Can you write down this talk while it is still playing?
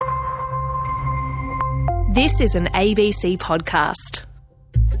This is an ABC podcast.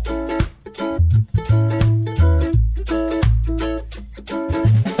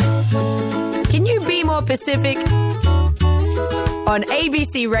 Can you be more Pacific? On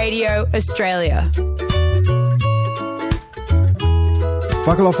ABC Radio Australia.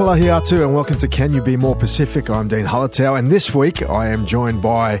 Whakalofala hiatu and welcome to Can You Be More Pacific? I'm Dean Hullatow, and this week I am joined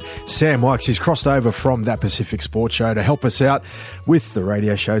by Sam Wykes. He's crossed over from That Pacific Sports Show to help us out with the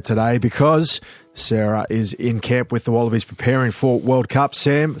radio show today because Sarah is in camp with the Wallabies preparing for World Cup.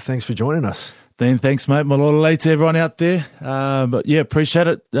 Sam, thanks for joining us. Dean, thanks, mate. Malolo to everyone out there. But yeah, appreciate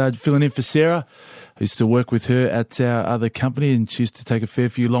it. Filling in for Sarah. I used to work with her at our other company, and she used to take a fair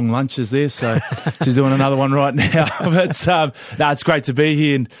few long lunches there. So she's doing another one right now. But it's great to be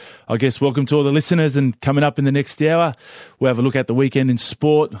here. And I guess welcome to all the listeners. And coming up in the next hour, we'll have a look at the weekend in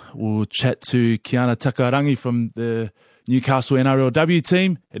sport. We'll chat to Kiana Takarangi from the Newcastle NRLW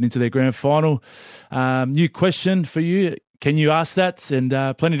team and into their grand final. New question for you. Can you ask that? And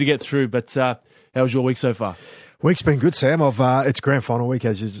plenty to get through. But how was your week so far? Week's been good, Sam. It's grand final week,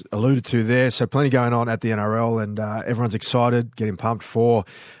 as you alluded to there, so plenty going on at the NRL, and everyone's excited, getting pumped for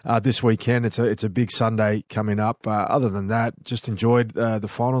this weekend. It's a big Sunday coming up. Other than that, just enjoyed the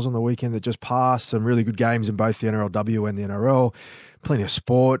finals on the weekend that just passed. Some really good games in both the NRLW and the NRL. Plenty of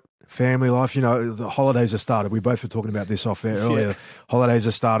sport. Family life, the holidays have started. We both were talking about this off air earlier. Yeah. Holidays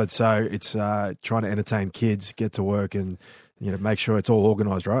have started, so it's trying to entertain kids, get to work, and make sure it's all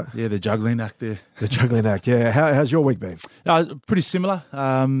organised, right? Yeah, the juggling act there. The juggling act, yeah. How's your week been? Pretty similar.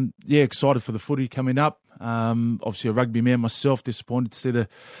 Excited for the footy coming up. Obviously a rugby man myself, disappointed to see the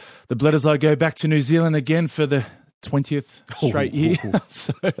Bledisloe go back to New Zealand again for the 20th straight year.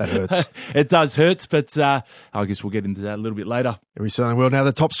 So, that hurts. It does hurt, but I guess we'll get into that a little bit later. We certainly will. Now,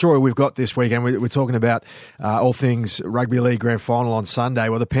 the top story we've got this weekend, we're talking about all things Rugby League Grand Final on Sunday.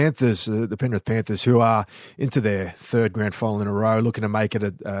 Well, the Panthers, the Penrith Panthers, who are into their third Grand Final in a row, looking to make it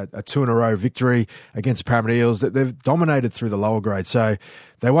a two-in-a-row victory against the Parramatta Eels. They've dominated through the lower grade. So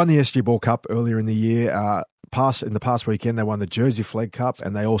they won the SG Ball Cup earlier in the year. In the past weekend, they won the Jersey Flegg Cup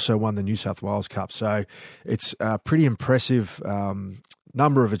and they also won the New South Wales Cup. So it's a pretty impressive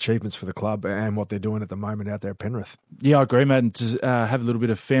number of achievements for the club and what they're doing at the moment out there at Penrith. Yeah, I agree, mate. And to have a little bit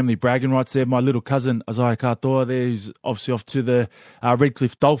of family bragging rights there. My little cousin, Isaiah Katoa there, who's obviously off to the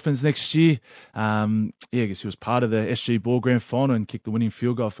Redcliffe Dolphins next year. I guess he was part of the SG Ball Grand Final and kicked the winning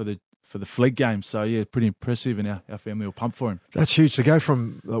field goal for the Flegg game. So, yeah, pretty impressive, and our family will pump for him. That's huge. To go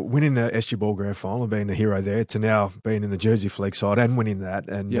from winning the SG Ball Grand Final, being the hero there, to now being in the Jersey Flegg side and winning that.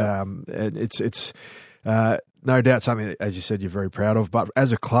 And it's no doubt something that, as you said, you're very proud of. But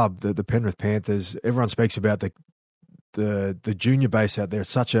as a club, the Penrith Panthers, everyone speaks about the junior base out there.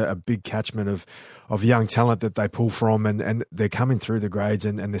 It's such a big catchment of young talent that they pull from, and they're coming through the grades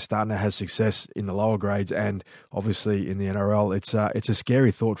and they're starting to have success in the lower grades and obviously in the NRL. It's a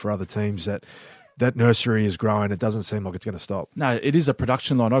scary thought for other teams that nursery is growing. It doesn't seem like it's going to stop. No, it is a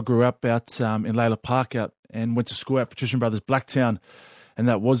production line. I grew up out in Layla Park and went to school at Patrician Brothers Blacktown, and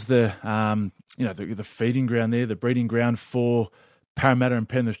that was the feeding ground there, the breeding ground for Parramatta and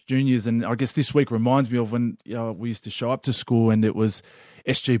Penrith juniors. And I guess this week reminds me of when we used to show up to school and it was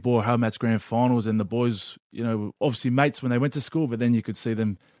SG Ball Hellmats Grand Finals, and the boys, obviously mates when they went to school, but then you could see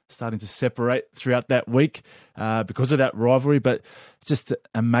them starting to separate throughout that week because of that rivalry. But just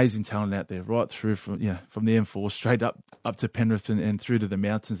amazing talent out there, right through from the M4 straight up to Penrith and through to the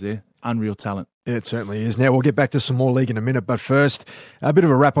mountains there. Unreal talent. It certainly is. Now, we'll get back to some more league in a minute, but first, a bit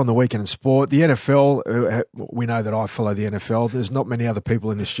of a wrap on the weekend in sport. The NFL, we know that I follow the NFL. There's not many other people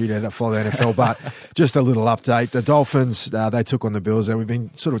in the studio that follow the NFL, but just a little update. The Dolphins, they took on the Bills, and we've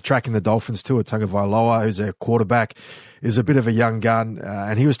been sort of tracking the Dolphins too. Tagovailoa, who's their quarterback, is a bit of a young gun,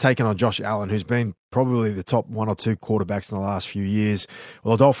 and he was taking on Josh Allen, who's been probably the top one or two quarterbacks in the last few years.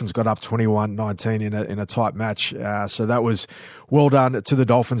 Well, the Dolphins got up 21-19 in a tight match, so that was well done to the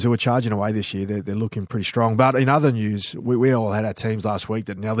Dolphins, who were charging away this year. They're looking pretty strong. But in other news, we all had our teams last week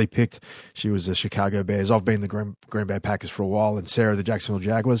that Nelly picked. She was the Chicago Bears. I've been the Green Bay Packers for a while, and Sarah the Jacksonville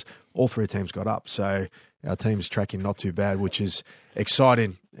Jaguars. All three teams got up, so our team's tracking not too bad, which is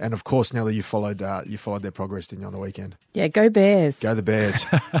exciting. And of course, Nelly, you followed their progress, didn't you, on the weekend? Yeah, go Bears. Go the Bears.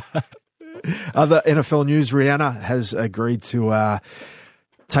 Other NFL news, Rihanna has agreed to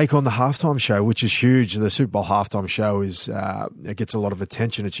take on the halftime show, which is huge. The Super Bowl halftime show it gets a lot of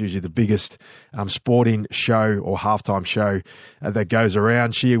attention. It's usually the biggest sporting show or halftime show that goes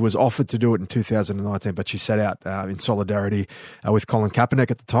around. She was offered to do it in 2019, but she set out in solidarity with Colin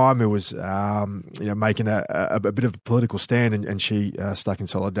Kaepernick at the time, who was making a bit of a political stand, and she stuck in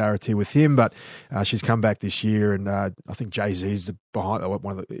solidarity with him. But she's come back this year, and I think Jay-Z is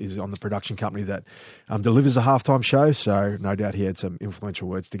is on the production company that delivers the halftime show. So no doubt he had some influential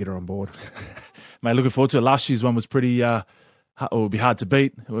words to get her on board. Mate, looking forward to it. Last year's one was pretty, it would be hard to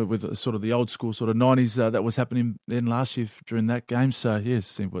beat with sort of the old school sort of 90s that was happening then last year during that game. So, yeah,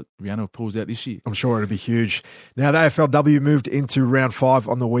 see what Rihanna pulls out this year. I'm sure it'll be huge. Now, the AFLW moved into round 5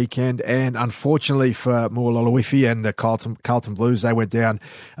 on the weekend, and unfortunately for Mooloolowiphi and the Carlton Blues, they went down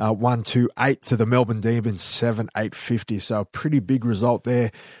 1-8 to the Melbourne Demons, 7-8-50. So a pretty big result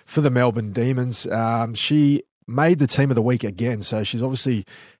there for the Melbourne Demons. She made the team of the week again, so she's obviously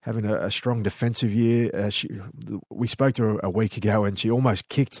having a strong defensive year. We spoke to her a week ago, and she almost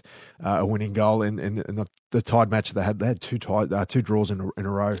kicked a winning goal in the tied match they had. They had two draws in a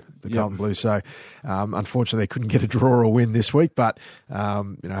row, the Carlton Blues. So unfortunately, they couldn't get a draw or a win this week. But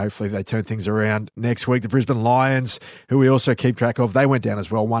hopefully they turn things around next week. The Brisbane Lions, who we also keep track of, they went down as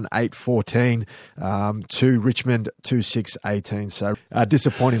well, 1-8-14 to Richmond, 2-6-18. So a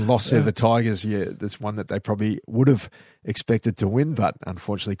disappointing loss there. The Tigers, that's one that they probably would have expected to win, but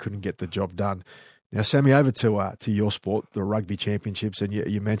unfortunately couldn't get the job done. Now, Sammy, over to your sport, the Rugby Championships, and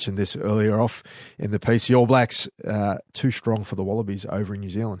you mentioned this earlier off in the piece. The All Blacks too strong for the Wallabies over in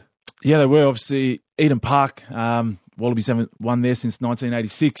New Zealand. Yeah, they were. Obviously, Eden Park, Wallabies haven't won there since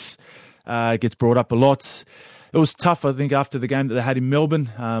 1986. Gets brought up a lot. It was tough, I think, after the game that they had in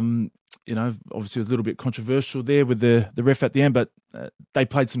Melbourne. Obviously it was a little bit controversial there with the ref at the end, but they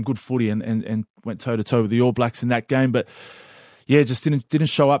played some good footy and went toe-to-toe with the All Blacks in that game. But, yeah, just didn't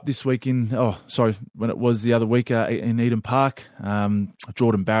show up this week when it was the other week in Eden Park.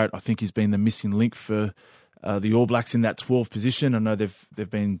 Jordan Barrett, I think he's been the missing link for the All Blacks in that 12th position. I know they've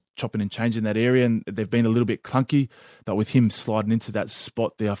been chopping and changing that area, and they've been a little bit clunky. But with him sliding into that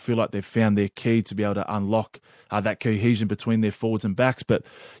spot there, I feel like they've found their key to be able to unlock that cohesion between their forwards and backs. But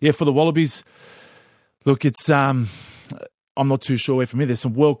yeah, for the Wallabies, look, it's I'm not too sure where from here. There's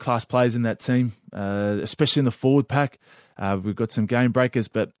some world-class players in that team, especially in the forward pack. We've got some game breakers,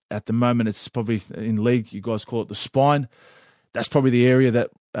 but at the moment it's probably in league, you guys call it the spine. That's probably the area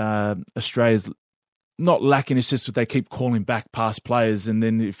that Australia's not lacking. It's just that they keep calling back past players. And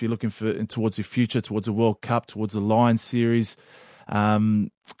then if you're looking towards the future, towards the World Cup, towards the Lions series,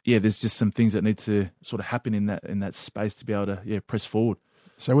 there's just some things that need to sort of happen in that space to be able to press forward.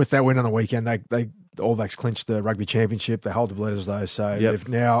 So with that win on the weekend, they All Blacks clinched the Rugby Championship. They hold the Bleders though, so they've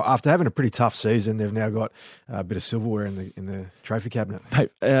now, after having a pretty tough season, they've now got a bit of silverware in the trophy cabinet. Hey,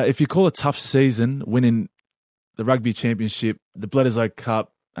 if you call a tough season winning the Rugby Championship, the Bledisloe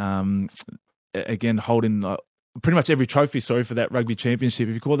Cup, again holding pretty much every trophy, for that Rugby Championship.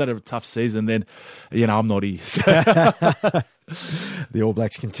 If you call that a tough season, then, I'm not here. The All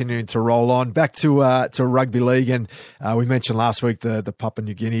Blacks continuing to roll on. Back to rugby league, and we mentioned last week the Papua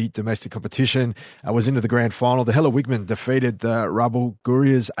New Guinea domestic competition was into the grand final. The Hela Wigman defeated the Rabbul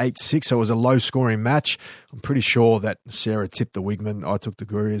Gurias 8-6, so it was a low-scoring match. I'm pretty sure that Sarah tipped the Wigman. I took the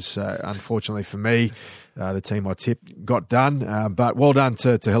Gurias. Unfortunately for me, the team I tipped got done. But well done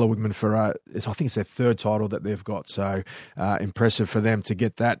to Hela Wigman for, I think it's their third title that they've got. So impressive for them to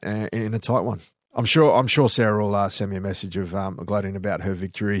get that in a tight one. I'm sure Sarah will send me a message of gloating about her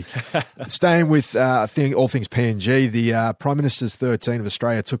victory. Staying with all things PNG, the Prime Minister's 13 of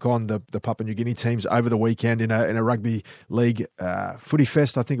Australia took on the Papua New Guinea teams over the weekend in a rugby league footy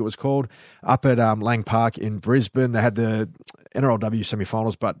fest, I think it was called, up at Lang Park in Brisbane. They had the NRLW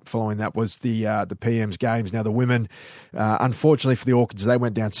semi-finals, but following that was the PM's games. Now the women, unfortunately for the Orchids, they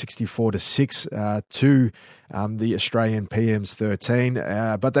went down 64-6 to the Australian PM's 13,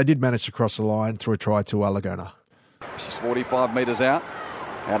 but they did manage to cross the line through a try to Laguna. She's 45 metres out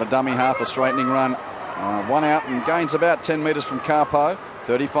a dummy half, a straightening run. One out and gains about 10 metres from Carpo.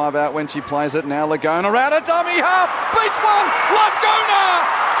 35 out when she plays it. Now Laguna out a dummy half. Beats one. Laguna!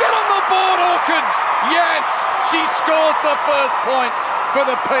 Get on the board, Orchids! Yes! She scores the first points for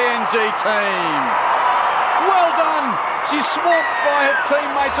the PNG team. Well done! She's swamped by her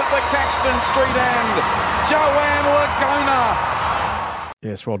teammates at the Caxton Street end. Joanne Laguna.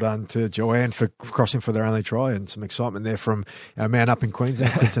 Yes, well done to Joanne for crossing for their only try, and some excitement there from our man up in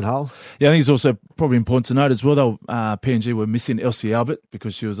Queensland, Quinton Hull. Yeah, I think it's also probably important to note as well, PNG were missing Elsie Albert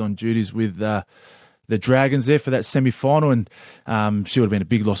because she was on duties with the Dragons there for that semi-final, and she would have been a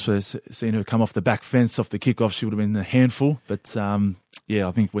big loss for seeing her come off the back fence, off the kickoff. She would have been a handful, but yeah,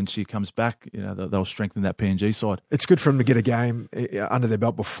 I think when she comes back, they'll strengthen that PNG side. It's good for them to get a game under their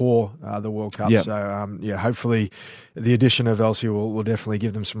belt before the World Cup. Yep. So, hopefully the addition of Elsie will definitely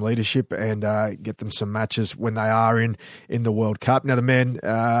give them some leadership and get them some matches when they are in the World Cup. Now, the men,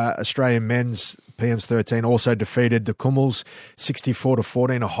 Australian men's PM's 13 also defeated the Kumuls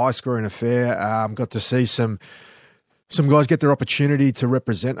 64-14, a high-scoring affair. Got to see some guys get their opportunity to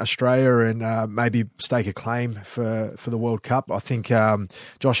represent Australia and maybe stake a claim for the World Cup. I think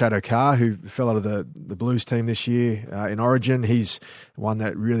Josh Adokar, who fell out of the Blues team this year in Origin, he's one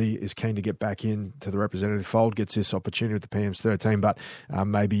that really is keen to get back into the representative fold, gets this opportunity with the PM's 13, but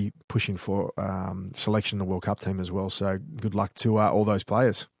maybe pushing for selection in the World Cup team as well. So good luck to all those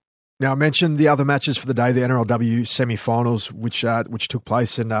players. Now, I mentioned the other matches for the day, the NRLW semi-finals, which took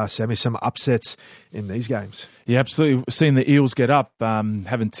place, and Sammy, some upsets in these games. Yeah, absolutely. Seeing the Eels get up,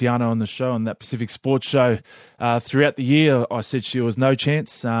 having Tiana on the show, on that Pacific Sports Show, throughout the year, I said she was no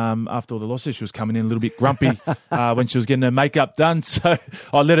chance. After all the losses, she was coming in a little bit grumpy when she was getting her makeup done, so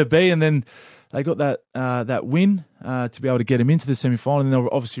I let her be, and then they got that win to be able to get them into the semi-final, and they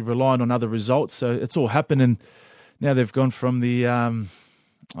were obviously relying on other results, so it's all happened, and now they've gone from the...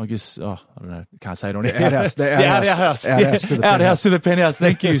 I guess, I don't know, can't say it on air. Outhouse to the Outhouse to the penthouse.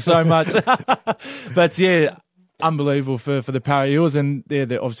 Thank you so much. But yeah, unbelievable for the Para Eels, and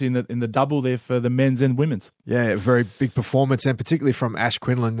they're obviously in the double there for the men's and women's. Yeah, a very big performance, and particularly from Ash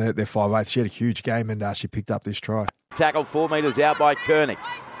Quinlan, their 5'8". She had a huge game, and she picked up this try. Tackle 4 metres out by Koenig.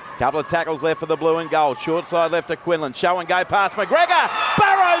 Couple of tackles left for the blue and gold. Short side left to Quinlan. Show and go past McGregor.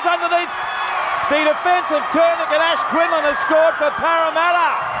 Barrows underneath. The defence of Koenig and Ash Quinlan has scored for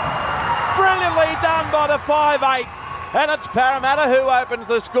Parramatta. Brilliantly done by the 5'8". And it's Parramatta who opens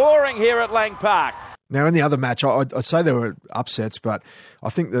the scoring here at Lang Park. Now, in the other match, I'd say there were upsets, but I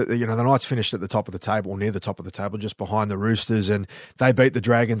think that the Knights finished at the top of the table, or near the top of the table, just behind the Roosters, and they beat the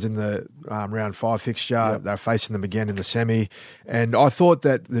Dragons in the round 5 fixture. Yep. They're facing them again in the semi, and I thought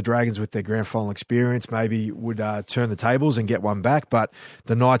that the Dragons, with their grand final experience, maybe would turn the tables and get one back, but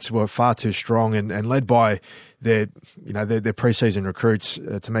the Knights were far too strong and led by their pre-season recruits,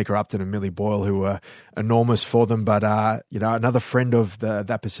 Tamika Upton and Millie Boyle, who were enormous for them. But another friend of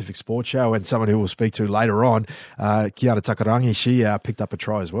that Pacific Sports Show, and someone who we'll speak to later on, Kiana Takarangi, she picked up a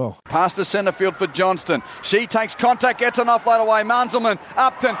try as well. Pass to centre field for Johnston. She takes contact, gets an offload away. Manzelmann,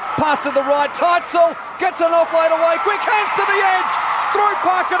 Upton, pass to the right. Teitzel gets an offload away. Quick hands to the edge. Through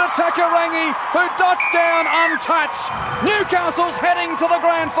Parker to Takarangi, who dots down untouched. Newcastle's heading to the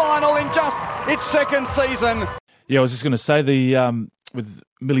grand final in just its second season. Yeah, I was just going to say with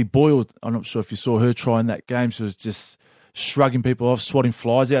Millie Boyle, I'm not sure if you saw her try in that game. She was just shrugging people off, swatting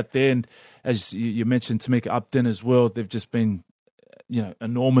flies out there. And as you mentioned, Tamika Upton as well, they've just been,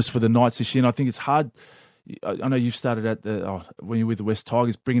 enormous for the Knights this year. And I think it's hard. I know you've started when you're with the West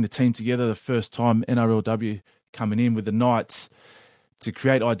Tigers, bringing the team together, the first time NRLW coming in with the Knights to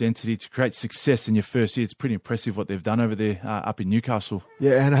create identity, to create success in your first year. It's pretty impressive what they've done over there up in Newcastle.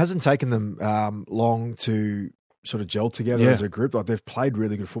 Yeah, and it hasn't taken them long to sort of gel together as a group. Like, they've played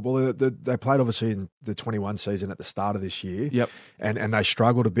really good football. They played obviously in the 21 season at the start of this year. Yep. And they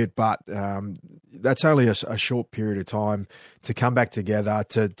struggled a bit, but that's only a short period of time to come back together,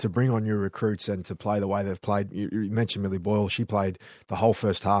 to bring on new recruits and to play the way they've played. You mentioned Millie Boyle. She played the whole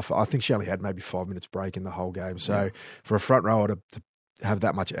first half. I think she only had maybe 5 minutes break in the whole game. So for a front rower to have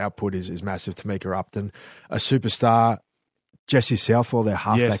that much output is massive. Tamika Upton, a superstar. Jessie Southwell, their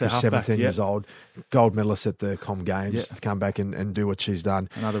halfback, who's 17 years old, gold medalist at the Com Games, to come back and do what she's done.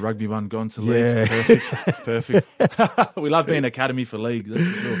 Another rugby one gone to league. Perfect. We love being academy for league, that's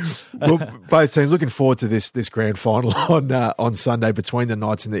for sure. Well, both teams looking forward to this grand final on Sunday between the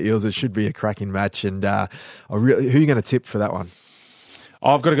Knights and the Eels. It should be a cracking match. And who are you going to tip for that one?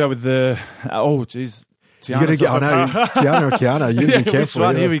 I've got to go with the... Oh, geez. Tiana or Kiana. You be careful. Which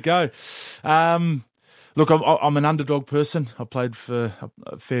one? Here we go. Look, I'm an underdog person. I played for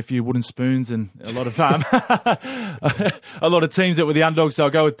a fair few wooden spoons and a lot of a lot of teams that were the underdogs, so I'll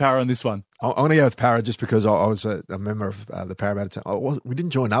go with Para on this one. I'm going to go with Para just because I was a member of the Parramatta team. We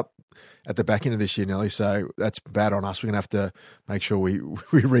didn't join up at the back end of this year, Nelly, so that's bad on us. We're going to have to make sure we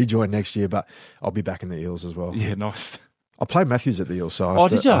rejoin next year, but I'll be back in the Eels as well. Yeah, nice. I played Matthews at the Eels, so I'm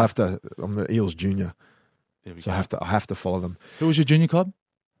the Eels junior, so I have to follow them. Who was your junior club?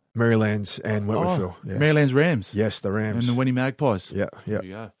 Marylands and Wentworthville. Marylands Rams. Yes, the Rams. And the Winnie Magpies. Yeah. There we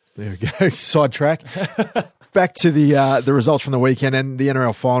go. There we go. Sidetrack. Back to the results from the weekend and the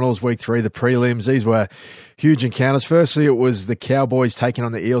NRL Finals, Week 3, the prelims. These were huge encounters. Firstly, it was the Cowboys taking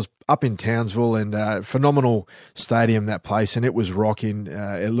on the Eels up in Townsville, and phenomenal stadium, that place, and it was rocking.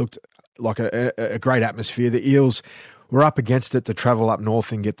 It looked like a great atmosphere. The Eels were up against it to travel up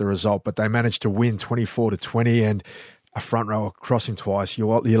north and get the result, but they managed to win 24-20, and a front rower crossing twice. You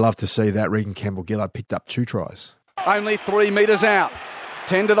love to see that. Regan Campbell-Gillard picked up 2 tries. Only 3 metres out.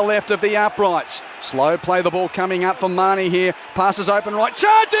 10 to the left of the uprights. Slow play the ball coming up for Marnie here. Passes open right.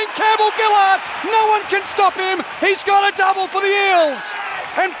 Charging Campbell-Gillard. No one can stop him. He's got a double for the Eels.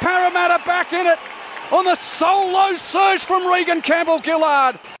 And Parramatta back in it on the solo surge from Regan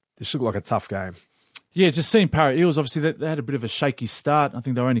Campbell-Gillard. This looked like a tough game. Yeah, just seeing Para Eels, obviously they had a bit of a shaky start. I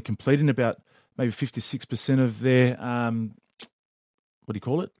think they were only completing about maybe 56% of their, what do you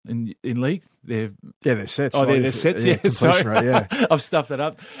call it, in league? Their sets. Oh, their sets, yeah. Sorry. Rate, yeah. I've stuffed that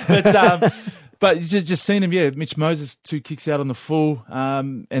up. But just seeing him, Mitch Moses, 2 kicks out on the full.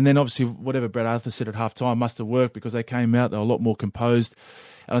 And then obviously whatever Brad Arthur said at halftime must have worked because they came out, they were a lot more composed.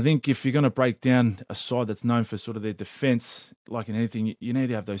 And I think if you're going to break down a side that's known for sort of their defence, like in anything, you need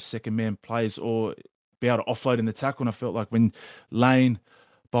to have those second-man plays or be able to offload in the tackle. And I felt like when Lane,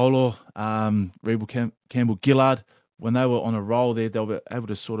 Bowler, Regan Campbell-Gillard, when they were on a roll there, they were able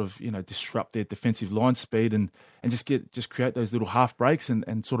to sort of, disrupt their defensive line speed and just create those little half breaks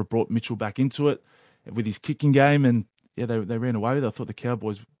and sort of brought Mitchell back into it with his kicking game. And they ran away with it. I thought the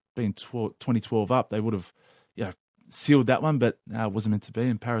Cowboys, being 2012 up, they would have, sealed that one, but wasn't meant to be,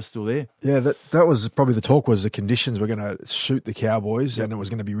 and Para's still there. Yeah, that was probably the talk, was the conditions were going to suit the Cowboys, and it was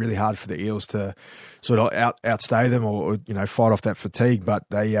going to be really hard for the Eels to sort of outstay them or fight off that fatigue. But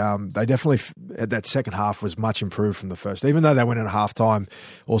they definitely, that second half was much improved from the first. Even though they went in at halftime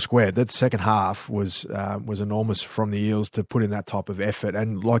all squared, that second half was enormous from the Eels to put in that type of effort.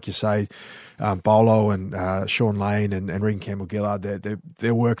 And like you say, Bolo and Sean Lane and Regan Campbell-Gillard,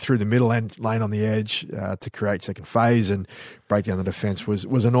 their work through the middle and Lane on the edge to create second phase and break down the defence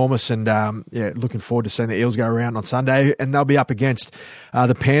was enormous. And looking forward to seeing the Eels go around on Sunday, and they'll be up against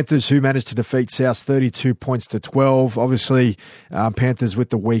the Panthers, who managed to defeat South 32-12. Obviously, Panthers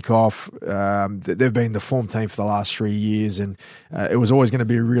with the week off, they've been the form team for the last 3 years, and it was always going to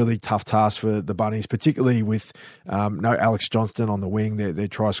be a really tough task for the Bunnies, particularly with no Alex Johnston on the wing, their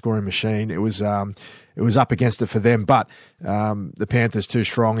try-scoring machine. It was up against it for them, but the Panthers too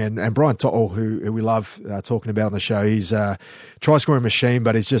strong. And Brian To'o, who we love talking about on the show, he's a try-scoring machine,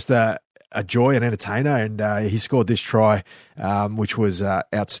 but he's just a joy and entertainer, and he scored this try, which was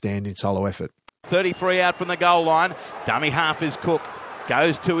outstanding solo effort. 33 out from the goal line. Dummy half is Cook.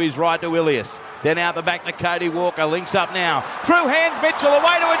 Goes to his right to Ilias. Then out the back to Cody Walker. Links up now. Through hands Mitchell.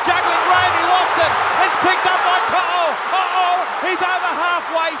 Away to a juggling Graham. He lost it. It's picked up by To'o. He's over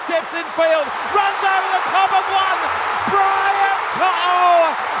halfway. Steps in field. Runs over the top of one. Brian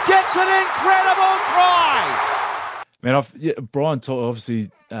To'o gets an incredible try. Man, Brian To'o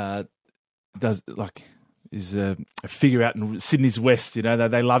obviously is a figure out in Sydney's West.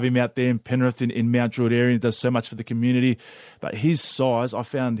 They love him out there in Penrith, in Mount Druitt area. He does so much for the community. But his size, I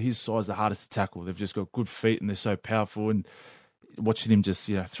found his size the hardest to tackle. They've just got good feet and they're so powerful. And watching him just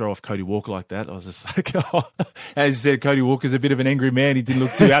throw off Cody Walker like that, I was just like, as you said, Cody Walker's a bit of an angry man. He didn't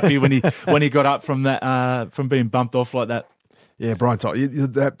look too happy when he got up from that from being bumped off like that. Yeah, Brian To'o,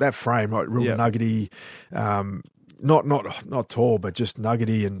 that frame, right, real nuggety. Not tall, but just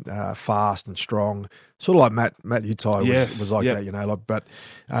nuggety and fast and strong. Sort of like Matt Utai was like that, but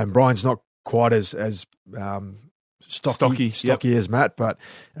Brian's not quite as stocky as Matt, but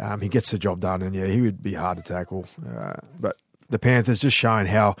he gets the job done, and he would be hard to tackle. But the Panthers just showing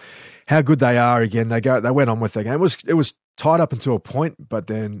how good they are again. They went on with their game. It was tied up until a point, but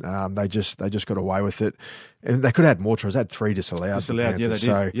then they just got away with it, and they could have had more tries. They had 3 disallowed. Yeah, they did.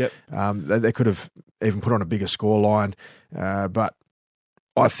 So they could have even put on a bigger score line, but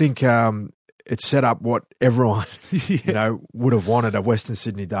I think it set up what everyone would have wanted, a Western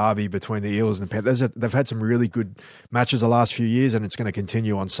Sydney derby between the Eels and the Panthers. They've had some really good matches the last few years, and it's going to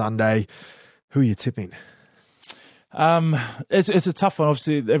continue on Sunday. Who are you tipping? It's a tough one.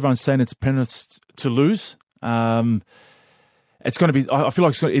 Obviously, everyone's saying it's Penrith to lose. It's going to be. I feel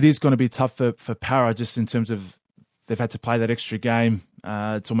like it is going to be tough for Para, just in terms of they've had to play that extra game.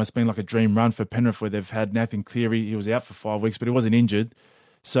 It's almost been like a dream run for Penrith, where they've had Nathan Cleary. He was out for 5 weeks, but he wasn't injured,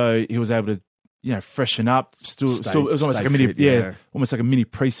 so he was able to freshen up. Still, it was almost like a mini, almost like a mini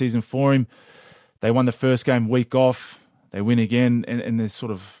preseason for him. They won the first game, week off. They win again, and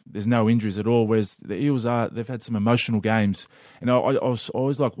there's no injuries at all. Whereas the Eels they've had some emotional games, and I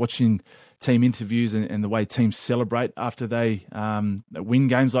always like watching team interviews and the way teams celebrate after they win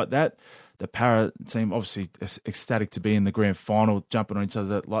games like that. The Para team obviously ecstatic to be in the grand final, jumping on each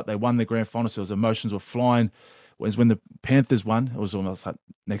other like they won the grand final, so his emotions were flying. Whereas when the Panthers won, it was almost like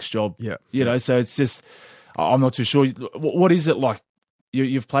next job. Yeah. You know, so it's just, I'm not too sure. What is it like?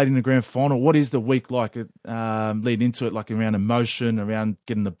 You've played in the grand final. What is the week like leading into it, like around emotion, around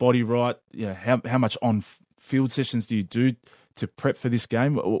getting the body right? You know, how much on-field sessions do you do to prep for this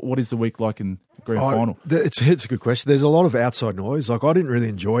game? What is the week like in the grand final? It's a good question. There's a lot of outside noise. Like, I didn't really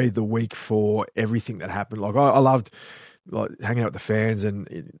enjoy the week for everything that happened. Like, I loved hanging out with the fans, and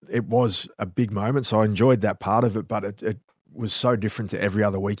it was a big moment, so I enjoyed that part of it, but it was so different to every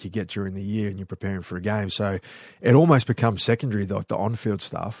other week you get during the year and you're preparing for a game. So it almost becomes secondary, like the on-field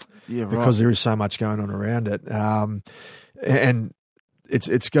stuff, because there is so much going on around it. And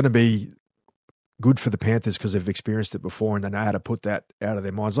it's going to be good for the Panthers because they've experienced it before and they know how to put that out of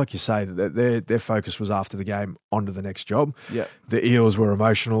their minds. Like you say, their focus was after the game onto the next job. Yeah. The Eels were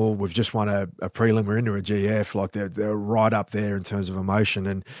emotional. We've just won a prelim. We're into a GF. Like they're right up there in terms of emotion.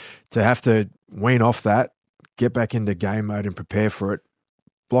 And to have to wean off that, get back into game mode and prepare for it,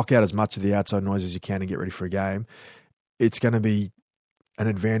 block out as much of the outside noise as you can and get ready for a game, it's going to be an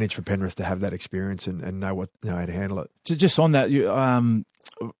advantage for Penrith to have that experience and know how to handle it. Just on that,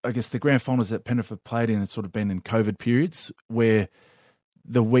 I guess the grand finals that Penrith have played in have sort of been in COVID periods where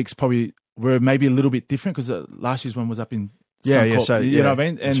the weeks probably were maybe a little bit different because last year's one was up in Suncorp, so you know what I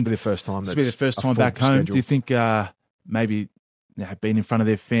mean? And this will be the first time. This will be the first time back home. Schedule. Do you think maybe being in front of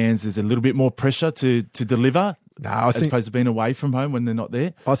their fans, there's a little bit more pressure to deliver? No, I think, as opposed to being away from home when they're not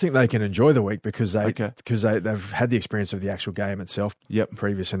there. I think they can enjoy the week because they've had the experience of the actual game itself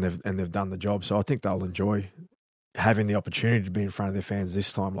previous, and they've done the job. So I think they'll enjoy having the opportunity to be in front of their fans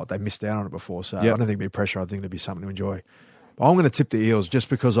this time. Like they missed out on it before, so I don't think it'll be pressure. I think it'll be something to enjoy. But I'm going to tip the Eels just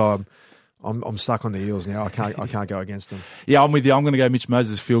because I'm stuck on the Eels now. I can't go against them. Yeah, I'm with you. I'm going to go Mitch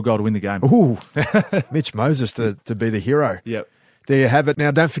Moses field goal to win the game. Ooh, Mitch Moses to be the hero. Yep. There you have it.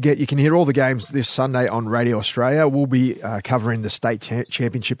 Now, don't forget, you can hear all the games this Sunday on Radio Australia. We'll be covering the state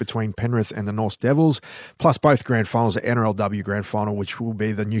championship between Penrith and the North Devils, plus both grand finals, the NRLW grand final, which will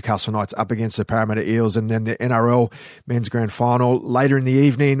be the Newcastle Knights up against the Parramatta Eels, and then the NRL men's grand final later in the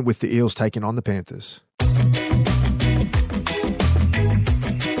evening with the Eels taking on the Panthers.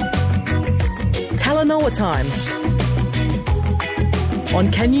 Talanoa time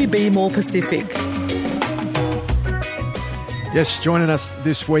on Can You Be More Pacific? Yes, joining us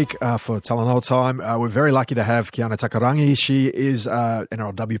this week for Talanoa Time, we're very lucky to have Kiana Takarangi. She is an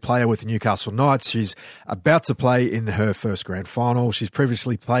NRLW player with the Newcastle Knights. She's about to play in her first grand final. She's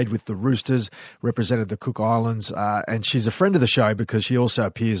previously played with the Roosters, represented the Cook Islands, and she's a friend of the show because she also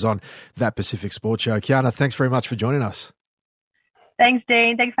appears on That Pacific Sports Show. Kiana, thanks very much for joining us. Thanks,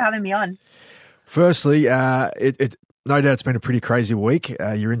 Dean. Thanks for having me on. Firstly, no doubt it's been a pretty crazy week.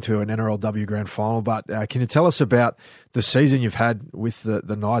 You're into an NRLW grand final, but can you tell us about the season you've had with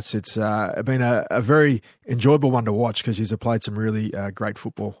the Knights? It's been a very enjoyable one to watch because you've played some really great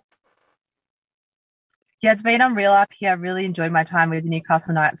football. Yeah, it's been unreal up here. I've really enjoyed my time with the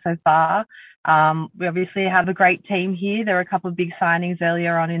Newcastle Knights so far. We obviously have a great team here. There were a couple of big signings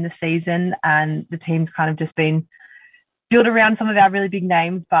earlier on in the season, and the team's kind of just been built around some of our really big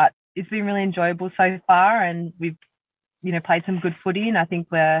names, but it's been really enjoyable so far, and we've played some good footy, and I think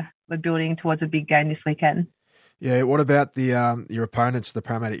we're building towards a big game this weekend. Yeah. What about the your opponents, the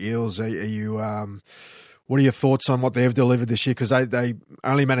Parramatta Eels? Are you? What are your thoughts on what they've delivered this year? Because they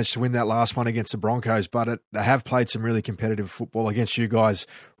only managed to win that last one against the Broncos, but they have played some really competitive football against you guys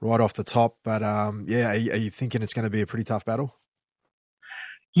right off the top. But are you thinking it's going to be a pretty tough battle?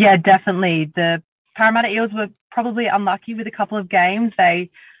 Yeah, definitely. The Parramatta Eels were probably unlucky with a couple of games. They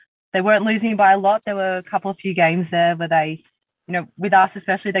weren't losing by a lot. There were a few games there where they, with us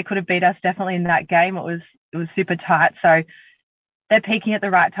especially, they could have beat us definitely in that game. It was super tight. So they're peaking at the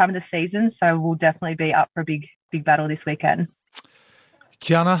right time of the season. So we'll definitely be up for a big battle this weekend.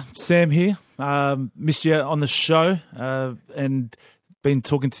 Kiana, Sam here. Missed you on the show and been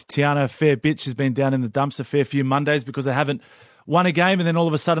talking to Tiana a fair bit. She's been down in the dumps a fair few Mondays because they haven't won a game, and then all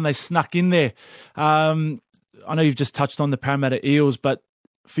of a sudden they snuck in there. I know you've just touched on the Parramatta Eels, but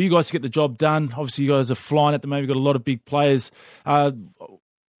for you guys to get the job done, obviously you guys are flying at the moment. You've got a lot of big players.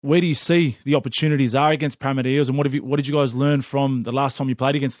 Where do you see the opportunities are against Parramatta Eels, and what did you guys learn from the last time you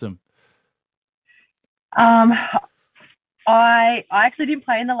played against them? I actually didn't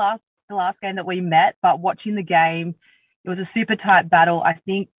play in the last game that we met, but watching the game, it was a super tight battle. I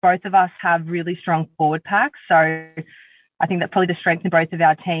think both of us have really strong forward packs, so I think that's probably the strength in both of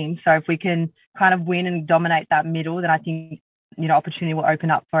our teams. So if we can kind of win and dominate that middle, then I think opportunity will open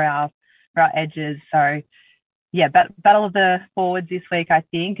up for our for our edges. So, yeah, battle of the forwards this week, I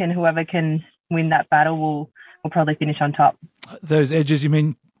think, and whoever can win that battle will probably finish on top. Those edges, you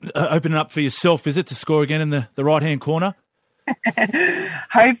mean opening up for yourself, is it, to score again in the right-hand corner?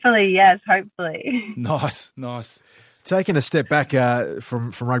 Hopefully, yes, hopefully. Nice. Taking a step back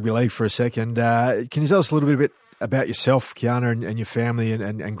from rugby league for a second, can you tell us a little bit about yourself, Kiana, and your family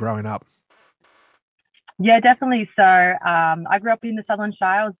and growing up? Yeah, definitely. So I grew up in the Sutherland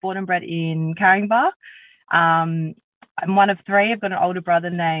Shire. I was born and bred in Caringbah. I'm one of three. I've got an older brother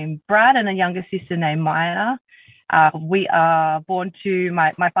named Brad and a younger sister named Maya. We are born to,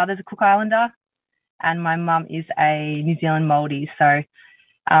 my father's a Cook Islander and my mum is a New Zealand Māori. So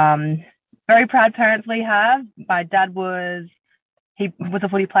very proud parents we have. My dad was a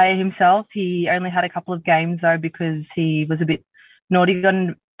footy player himself. He only had a couple of games though because he was a bit naughty, got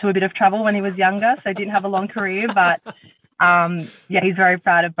into a bit of trouble when he was younger, so didn't have a long career. But he's very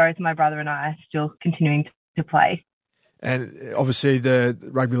proud of both my brother and I still continuing to play. And obviously the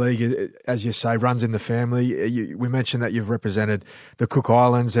rugby league, as you say, runs in the family. We mentioned that you've represented the Cook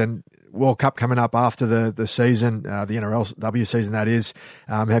Islands and World Cup coming up after the season, the NRLW season that is.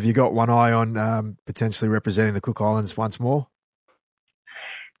 Have you got one eye on potentially representing the Cook Islands once more?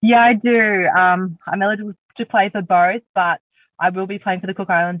 Yeah, I do. I'm eligible to play for both, but I will be playing for the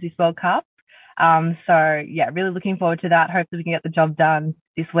Cook Islands this World Cup. Really looking forward to that. Hopefully we can get the job done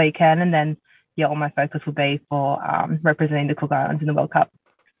this weekend, and then all my focus will be for representing the Cook Islands in the World Cup.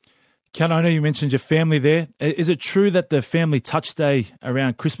 Ken, I know you mentioned your family there. Is it true that the family touch day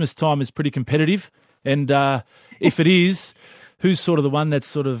around Christmas time is pretty competitive? And if it is, who's sort of the one that's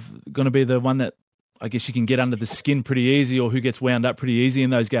sort of going to be the one that I guess you can get under the skin pretty easy, or who gets wound up pretty easy in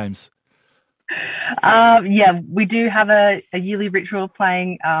those games? We do have a yearly ritual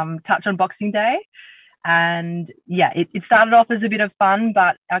playing touch on Boxing Day. And it started off as a bit of fun,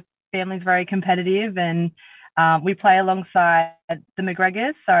 but our family's very competitive, and we play alongside the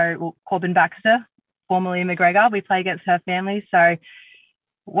McGregors. So Corbin Baxter, formerly McGregor, we play against her family. So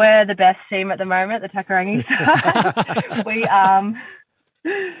we're the best team at the moment, the Takarangis.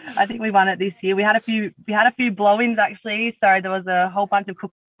 I think we won it this year. We had a few blow-ins actually. So there was a whole bunch of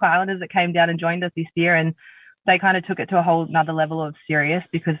Cook Islanders that came down and joined us this year, and they kind of took it to a whole another level of serious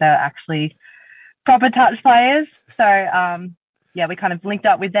because they're actually proper touch players. So we kind of linked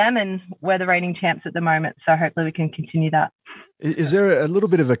up with them, and we're the reigning champs at the moment. So hopefully we can continue that. Is there a little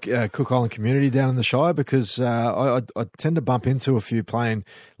bit of a Cook Island community down in the Shire? Because I tend to bump into a few playing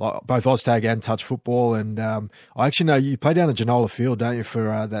like both Oztag and touch football. And I actually know you play down at Genola Field, don't you,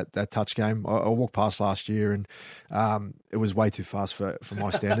 for that touch game? I walked past last year and it was way too fast for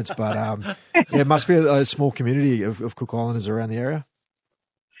my standards. But it must be a small community of Cook Islanders around the area.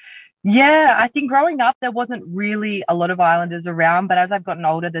 Yeah, I think growing up, there wasn't really a lot of Islanders around, but as I've gotten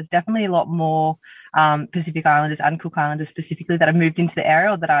older, there's definitely a lot more Pacific Islanders and Cook Islanders specifically that have moved into the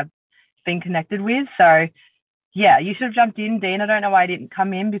area or that I've been connected with. So, you should have jumped in, Dean. I don't know why I didn't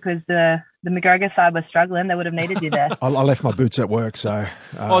come in because the McGregor side was struggling. They would have needed you there. I left my boots at work, so...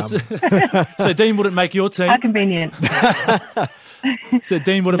 So Dean wouldn't make your team? How convenient. So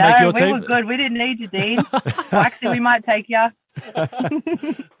Dean wouldn't make your team? No, we were good. We didn't need you, Dean. Well, actually, we might take you.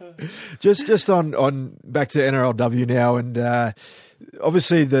 just on back to NRLW now, and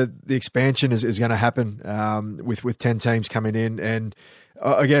obviously the expansion is going to happen with 10 teams coming in, and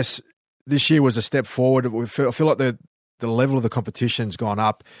I guess this year was a step forward. I feel like the level of the competition's gone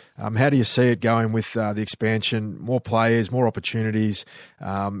up. How do you see it going with the expansion? More players, more opportunities.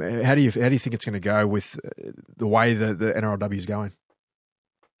 How do you think it's going to go with the way the NRLW is going?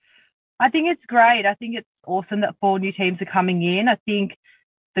 I think it's great. I think it's awesome that 4 new teams are coming in. I think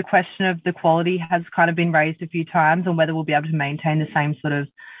the question of the quality has kind of been raised a few times on whether we'll be able to maintain the same sort of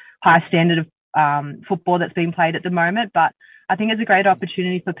high standard of football that's being played at the moment. But I think it's a great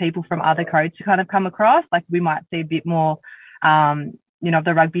opportunity for people from other codes to kind of come across. Like we might see a bit more, the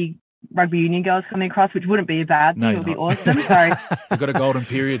rugby union girls coming across, which wouldn't be a bad thing. It would be awesome. So we've got a golden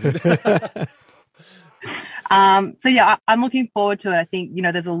period. I'm looking forward to it. I think,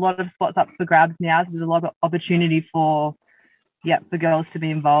 there's a lot of spots up for grabs now. So there's a lot of opportunity for girls to be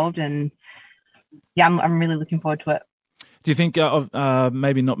involved. And I'm really looking forward to it. Do you think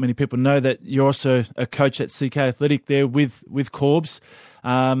maybe not many people know that you're also a coach at CK Athletic there with Corbs,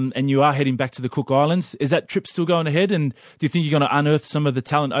 and you are heading back to the Cook Islands? Is that trip still going ahead? And do you think you're going to unearth some of the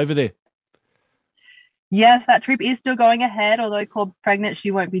talent over there? Yes, that trip is still going ahead. Although Corb's pregnant,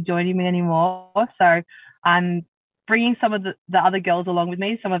 she won't be joining me anymore. So I'm bringing some of the other girls along with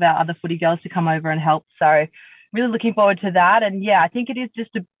me, some of our other footy girls to come over and help. So really looking forward to that. And I think it is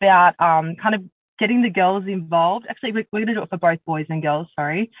just about kind of getting the girls involved. Actually, we're going to do it for both boys and girls,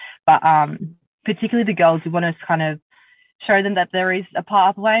 sorry. But particularly the girls, we want to kind of show them that there is a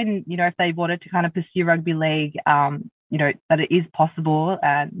pathway, and, you know, if they wanted to kind of pursue rugby league, you know, that it is possible,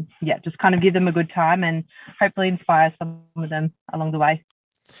 and just kind of give them a good time and hopefully inspire some of them along the way.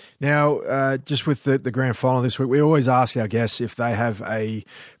 Now, just with the grand final this week, we always ask our guests if they have a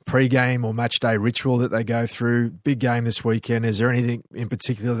pre-game or match day ritual that they go through. Big game this weekend. Is there anything in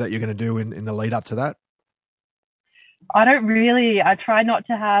particular that you're going to do in the lead up to that? I don't really. I try not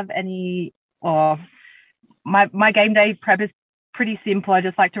to have any. Or my game day prep is pretty simple. I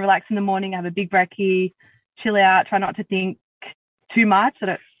just like to relax in the morning, have a big brekkie, chill out, try not to think too much.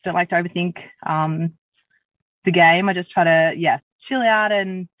 I don't like to overthink the game. I just try to, chill out.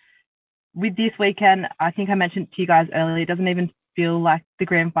 And with this weekend, I think I mentioned to you guys earlier, it doesn't even feel like the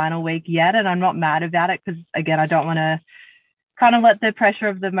grand final week yet. And I'm not mad about it because, again, I don't want to kind of let the pressure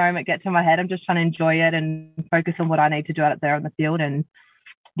of the moment get to my head. I'm just trying to enjoy it and focus on what I need to do out there on the field and,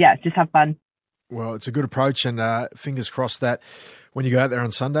 just have fun. Well, it's a good approach, and fingers crossed that when you go out there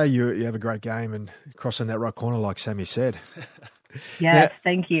on Sunday, you have a great game and crossing that right corner, like Sammy said. Yes,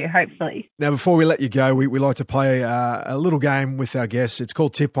 thank you, hopefully. Now, before we let you go, we like to play a little game with our guests. It's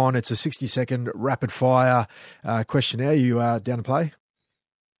called Tip On. It's a 60-second rapid-fire questionnaire. You down to play?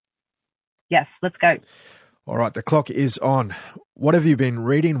 Yes, let's go. All right, the clock is on. What have you been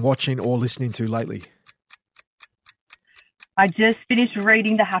reading, watching, or listening to lately? I just finished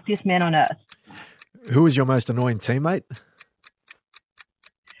reading The Happiest Man on Earth. Who is your most annoying teammate?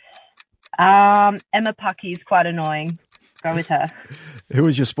 Emma Puckey is quite annoying. Go with her. Who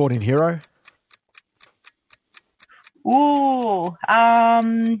is your sporting hero? Ooh,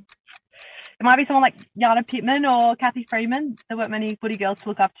 it might be someone like Yana Pittman or Kathy Freeman. There weren't many footy girls to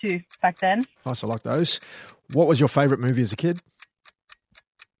look up to back then. Nice, I like those. What was your favourite movie as a kid?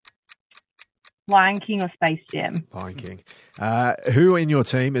 Lion King or Space Jam? Lion King. Who in your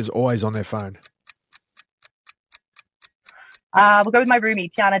team is always on their phone? We'll go with my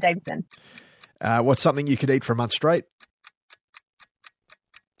roomie, Tiana Davidson. What's something you could eat for a month straight?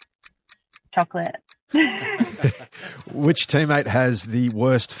 Chocolate. Which teammate has the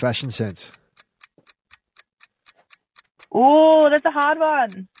worst fashion sense? Oh, that's a hard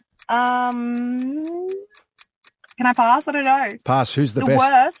one. Can I pass? I don't know. Pass. Who's the best?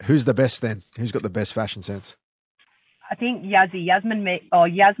 Worst? Who's the best then? Who's got the best fashion sense? I think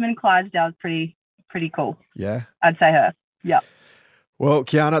Yasmin Clydesdale is pretty cool. Yeah, I'd say her. Yeah. Well,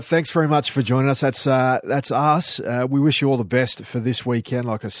 Kiana, thanks very much for joining us. That's us. We wish you all the best for this weekend.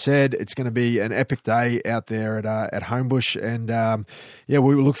 Like I said, it's going to be an epic day out there at Homebush, and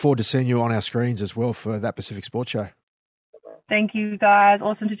we look forward to seeing you on our screens as well for that Pacific Sports Show. Thank you, guys.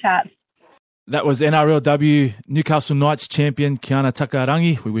 Awesome to chat. That was NRLW Newcastle Knights champion Kiana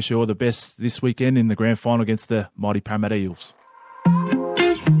Takarangi. We wish you all the best this weekend in the grand final against the mighty Parramatta Eels.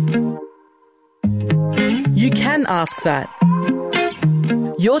 You can ask that.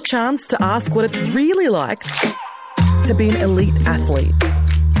 Your chance to ask what it's really like to be an elite athlete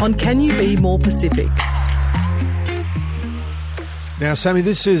on Can You Be More Pacific? Now, Sammy,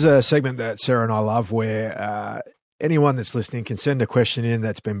 this is a segment that Sarah and I love where anyone that's listening can send a question in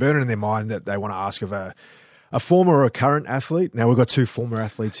that's been burning in their mind that they want to ask of a former or a current athlete. Now, we've got two former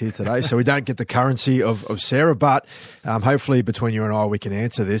athletes here today, so we don't get the currency of Sarah, but hopefully between you and I we can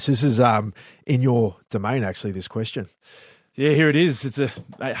answer this. This is in your domain, actually, this question. Yeah, here it is. It's a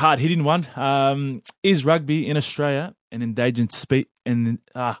hard-hitting one. Is rugby in Australia an endangered in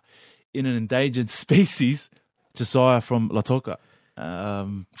an endangered species? Josiah from Lautoka.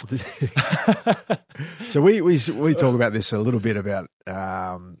 So we talk about this a little bit about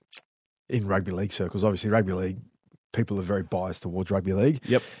in rugby league circles. Obviously, rugby league people are very biased towards rugby league.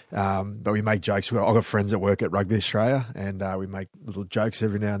 Yep. But we make jokes. I've got friends that work at Rugby Australia, and we make little jokes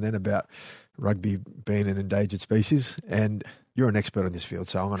every now and then about rugby being an endangered species. And you're an expert in this field,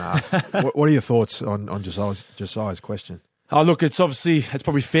 so I'm going to ask, what are your thoughts on Josiah's question? Oh, look, it's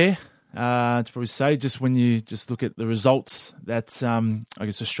probably fair. To probably say, just when you just look at the results that I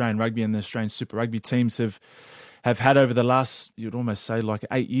guess Australian rugby and the Australian Super Rugby teams have had over the last, you'd almost say, like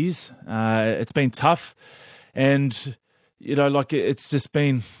 8 years. It's been tough, and it's just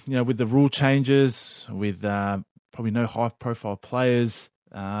been with the rule changes, with probably no high profile players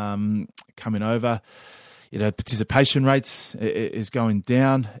coming over. Participation rates is going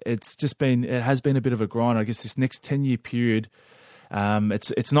down. It has been a bit of a grind. I guess this next 10-year period.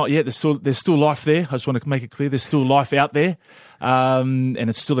 It's not yet. There's still life there. I just want to make it clear. There's still life out there, and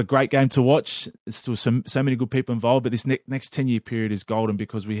it's still a great game to watch. There's still so many good people involved. But this next 10-year period is golden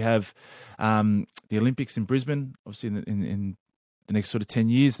because we have the Olympics in Brisbane, obviously in the next sort of 10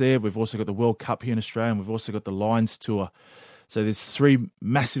 years there. We've also got the World Cup here in Australia, and we've also got the Lions Tour. So there's 3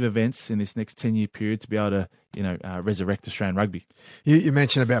 massive events in this next 10-year period to be able to, resurrect Australian rugby. You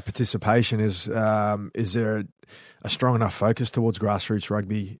mentioned about participation. Is there a strong enough focus towards grassroots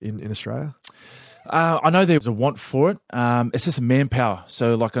rugby in Australia? I know there's a want for it. It's just manpower.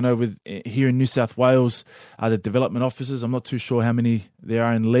 So, like I know with here in New South Wales, the development officers. I'm not too sure how many there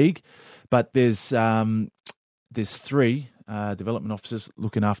are in league, but there's 3 development officers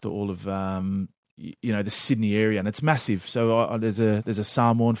looking after all of the Sydney area, and it's massive. So there's a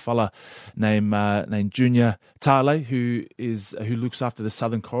Samoan fella named Junior Tale who looks after the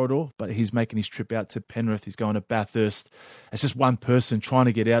Southern Corridor, but he's making his trip out to Penrith. He's going to Bathurst. It's just one person trying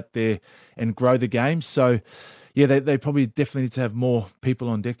to get out there and grow the game. So yeah, they probably definitely need to have more people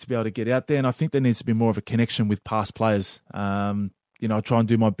on deck to be able to get out there, and I think there needs to be more of a connection with past players. I try and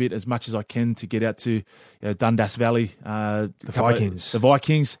do my bit as much as I can to get out to Dundas Valley. The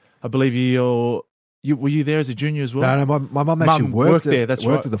Vikings. I believe were you there as a junior as well? No, my mum actually worked there. That's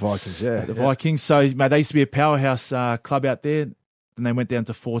worked right. at the Vikings, yeah. The Vikings. So, mate, they used to be a powerhouse club out there, and they went down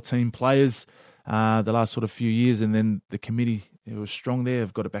to 14 players the last sort of few years, and then the committee, it was strong there.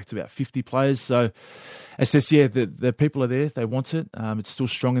 I've got it back to about 50 players. So it's just, the people are there. They want it. It's still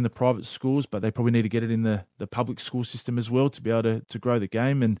strong in the private schools, but they probably need to get it in the public school system as well to be able to grow the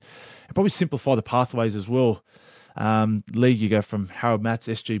game and probably simplify the pathways as well. League, you go from Harold Matts,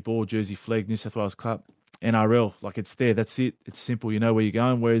 SG Ball, Jersey Flegg, New South Wales Club, NRL. Like, it's there. That's it. It's simple. You know where you're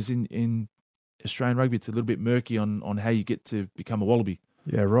going. Whereas in Australian rugby, it's a little bit murky on how you get to become a Wallaby.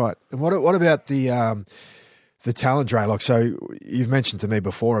 Yeah, right. And what about the talent drain? Like, so you've mentioned to me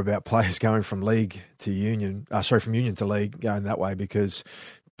before about players going from league to union. From union to league, going that way because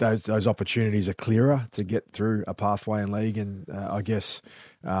those opportunities are clearer to get through a pathway in league, and I guess.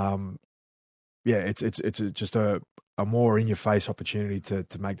 It's just a more in-your-face opportunity to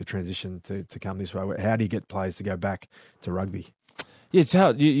make the transition to come this way. How do you get players to go back to rugby? Yeah, it's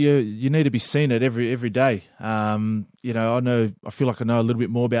how you need to be seen at every day. I feel like I know a little bit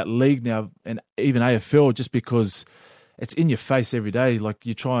more about league now and even AFL just because it's in your face every day. Like,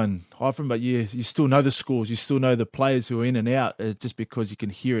 you try and hide from, but you still know the scores, you still know the players who are in and out, just because you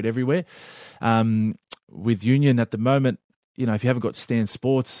can hear it everywhere. With Union at the moment, if you haven't got Stan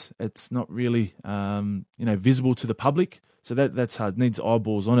Sports, it's not really, visible to the public. So that's hard. It needs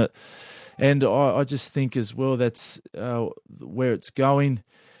eyeballs on it. And I just think as well that's where it's going.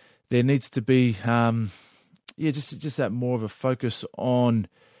 There needs to be, just that more of a focus on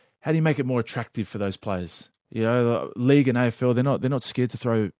how do you make it more attractive for those players. League and AFL, they're not scared to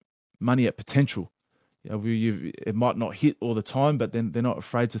throw money at potential. It might not hit all the time, but then they're not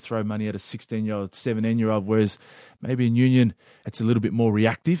afraid to throw money at a 16-year-old, 17-year-old, whereas maybe in Union it's a little bit more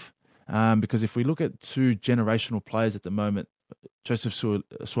reactive because if we look at 2 generational players at the moment, Joseph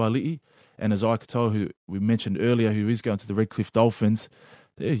Suaalii and Isaiah Katoa, who we mentioned earlier, who is going to the Redcliffe Dolphins,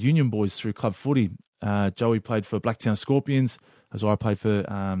 they're Union boys through club footy. Joey played for Blacktown Scorpions, Isaiah played for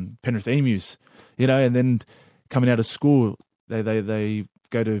Penrith Emus, and then coming out of school, they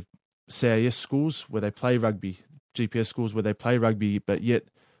go to CAS schools where they play rugby, GPS schools where they play rugby, but yet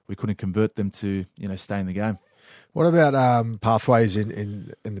we couldn't convert them to stay in the game. What about pathways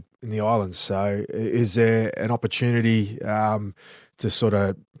in the islands? So is there an opportunity to sort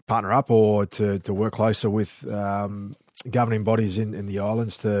of partner up or to work closer with governing bodies in the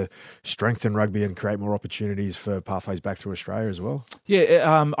islands to strengthen rugby and create more opportunities for pathways back through Australia as well?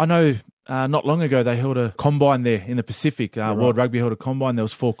 Yeah, I know. Not long ago, they held a combine there in the Pacific. World Rugby held a combine. There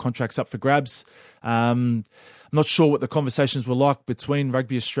was 4 contracts up for grabs. I'm not sure what the conversations were like between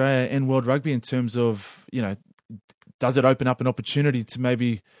Rugby Australia and World Rugby in terms of, does it open up an opportunity to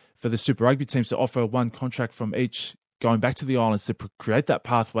maybe for the Super Rugby teams to offer 1 contract from each going back to the islands to create that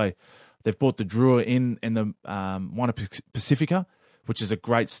pathway? They've brought the Drua in and the Moana Pacifica, which is a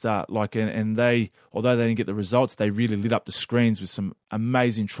great start. And they, although they didn't get the results, they really lit up the screens with some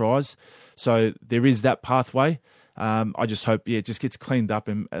amazing tries. So there is that pathway. I just hope, it just gets cleaned up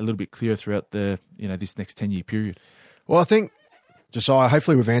and a little bit clearer throughout the, this next 10-year period. Well, I think, Josiah,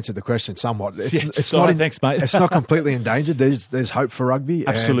 hopefully we've answered the question somewhat. Thanks, mate. It's not completely endangered. There's hope for rugby.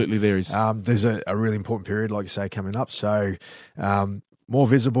 Absolutely, there is. There's a really important period, like you say, coming up. So more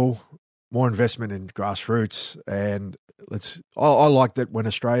visible, more investment in grassroots, and I like that when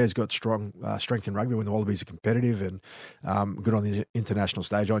Australia's got strength in rugby, when the Wallabies are competitive and good on the international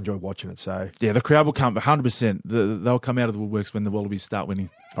stage. I enjoy watching it. So yeah, the crowd will come 100%. They'll come out of the woodworks when the Wallabies start winning.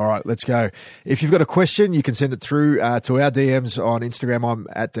 All right, let's go. If you've got a question, you can send it through to our DMs on Instagram. I'm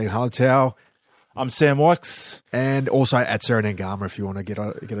at Dean Harletow. I'm Sam Wykes. And also at Sarah Nangama if you want to get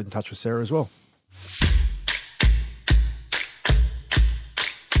in touch with Sarah as well.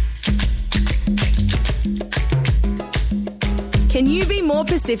 More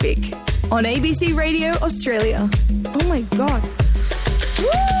Pacific on ABC Radio Australia. Oh my God.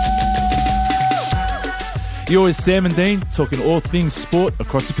 You're with Sam and Dean, talking all things sport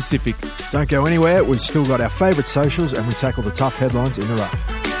across the Pacific. Don't go anywhere. We've still got our favourite socials and we tackle the tough headlines in the ruck.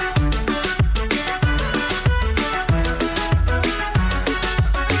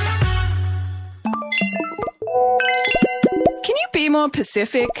 Can you be more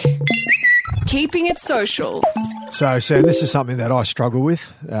Pacific? Keeping it social. So, Sam, this is something that I struggle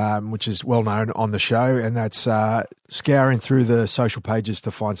with, which is well known on the show, and that's scouring through the social pages to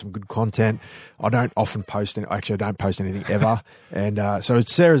find some good content. I don't often post I don't post anything ever, and so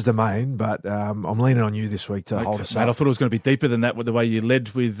it's Sarah's domain, but I'm leaning on you this week to hold us up. Mate, I thought it was going to be deeper than that with the way you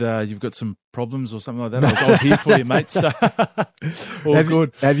led with you've got some problems or something like that. I was here for you, mate. So. All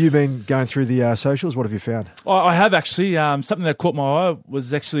good. Have you been going through the socials? What have you found? I have actually. Something that caught my eye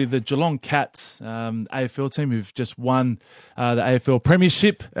was actually the Geelong Cats AFL team who've just won the AFL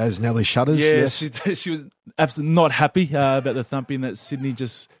Premiership. As Nelly shudders. Yes. She was absolutely not happy about the thumping that Sydney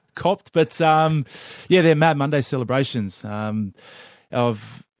just copped. But, their Mad Monday celebrations. I haven't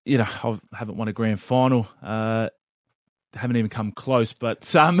won a grand final. Haven't even come close, but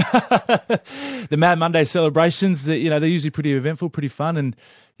the Mad Monday celebrations, they're usually pretty eventful, pretty fun. And,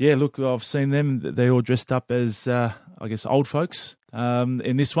 yeah, look, I've seen them. They all dressed up as, old folks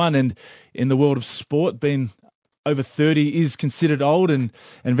in this one. And in the world of sport, being over 30 is considered old and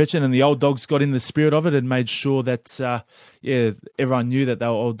veteran, and the old dogs got in the spirit of it and made sure that, everyone knew that they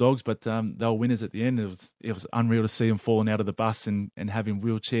were old dogs, but they were winners at the end. It was unreal to see them falling out of the bus and having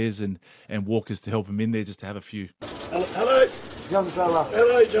wheelchairs and walkers to help them in there just to have a few. Hello. Young fella.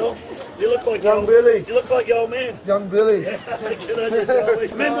 Hello, Joel. You look like young Billy. You look like your old man. Young Billy. Good on you, Joel.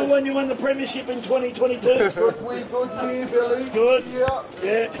 Remember when you won the premiership in 2022? Good year, Billy. Good.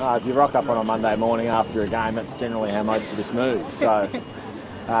 Yeah. If you rock up on a Monday morning after a game, that's generally how most of us move. So,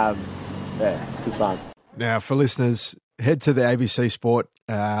 it's good fun. Now, for listeners, head to the ABC Sport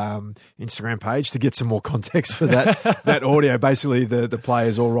Instagram page to get some more context for that audio. Basically, the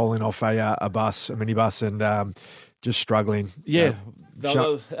players all rolling off a minibus, and just struggling. Yeah, they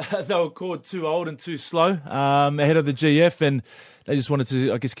were called too old and too slow ahead of the GF, and they just wanted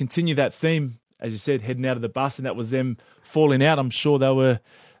to, continue that theme, as you said, heading out of the bus, and that was them falling out. I'm sure they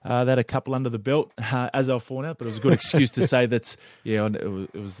had a couple under the belt as they were falling out, but it was a good excuse to say that. Yeah,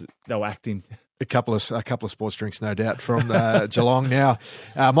 it was they were acting. A couple of sports drinks, no doubt, from Geelong. Now,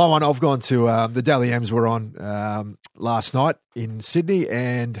 my one, I've gone to the Dally M's were on last night in Sydney,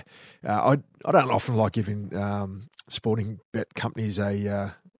 and I don't often like giving sporting bet companies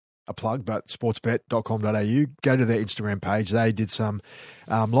a plug, but sportsbet.com.au, go to their Instagram page. They did some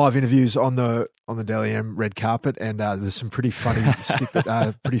live interviews on the Dally M red carpet, and there's some pretty funny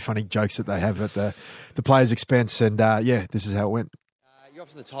pretty funny jokes that they have at the players' expense, and this is how it went. You're off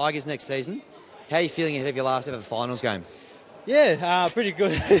to the Tigers next season. How are you feeling ahead of your last ever finals game? Yeah, pretty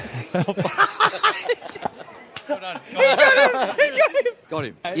good. Got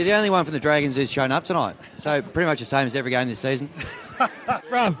him. You're the only one from the Dragons who's shown up tonight. So pretty much the same as every game this season.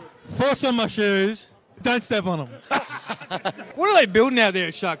 Bruv, force on my shoes. Don't step on them. What are they building out there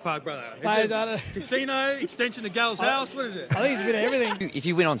at Shark Park, brother? Is it casino, extension to Gal's house? What is it? I think it's a bit of everything. If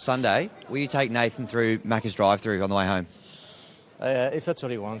you win on Sunday, will you take Nathan through Macca's drive-through on the way home? If that's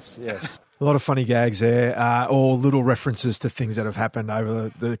what he wants, yes. A lot of funny gags there, all little references to things that have happened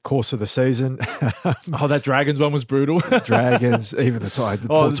over the course of the season. That Dragons one was brutal. Dragons, even the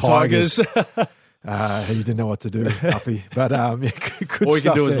Tigers. You didn't know what to do, Uppy. But good all you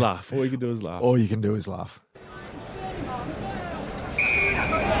can do there. is laugh. All you can do is laugh. All you can do is laugh.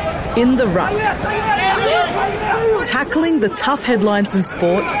 In the Ruck. Tackling the tough headlines in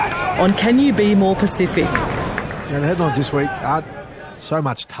sport on Can You Be More Pacific? Now, the headlines this week aren't so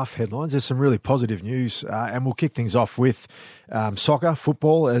much tough headlines. There's some really positive news, and we'll kick things off with soccer,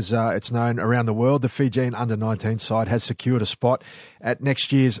 football, as it's known around the world. The Fijian under-19 side has secured a spot at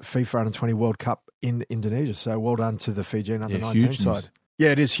next year's FIFA Under-20 World Cup in Indonesia. So well done to the Fijian under-19 side. News. Yeah,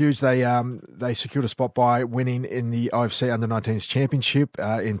 it is huge. They secured a spot by winning in the IFC Under-19s Championship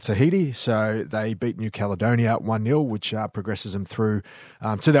in Tahiti. So they beat New Caledonia 1-0, which progresses them through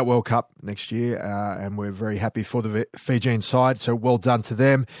to that World Cup next year. And we're very happy for the Fijian side. So well done to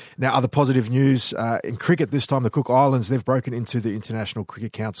them. Now, other positive news in cricket this time, the Cook Islands, they've broken into the International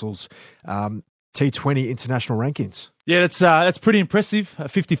Cricket Council's T20 international rankings. Yeah, that's pretty impressive.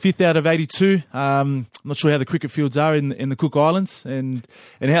 55th out of 82. I'm not sure how the cricket fields are in the Cook Islands and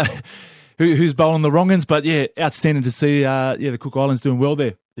how who's bowling the wrong ends, but yeah, outstanding to see. The Cook Islands doing well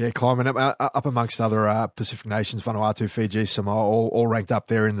there. Yeah, climbing up amongst other Pacific nations, Vanuatu, Fiji, Samoa, all ranked up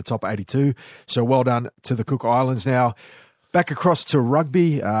there in the top 82. So well done to the Cook Islands. Now, Back across to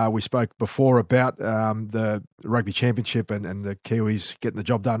rugby, we spoke before about the Rugby Championship and the Kiwis getting the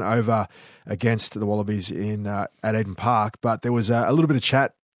job done over against the Wallabies at Eden Park. But there was a little bit of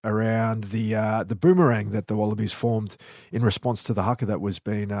chat around the boomerang that the Wallabies formed in response to the haka that was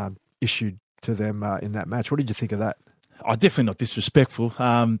being issued to them in that match. What did you think of that? Oh, definitely not disrespectful.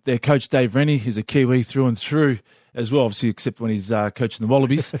 Their coach, Dave Rennie, he's a Kiwi through and through as well, obviously, except when he's coaching the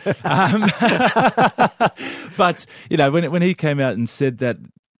Wallabies. But, when he came out and said that,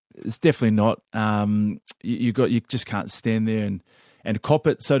 it's definitely not. You just can't stand there and cop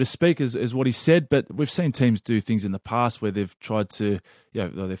it, so to speak, is what he said. But we've seen teams do things in the past where they've tried to,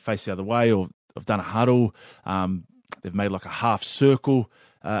 they've faced the other way or have done a huddle. They've made like a half circle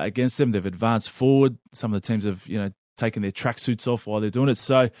against them. They've advanced forward. Some of the teams have, taking their tracksuits off while they're doing it.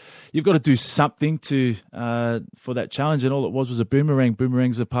 So you've got to do something for that challenge. And all it was a boomerang.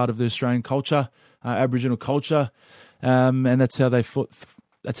 Boomerangs are part of the Australian culture, Aboriginal culture, and that's how they thought.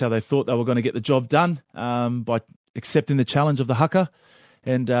 That's how they thought they were going to get the job done by accepting the challenge of the haka.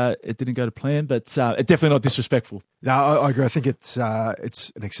 And it didn't go to plan, but it's definitely not disrespectful. No, I agree. I think it's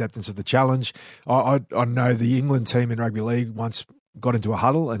an acceptance of the challenge. I know the England team in rugby league once got into a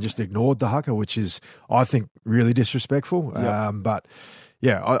huddle and just ignored the haka, which is, I think, really disrespectful. Yep. But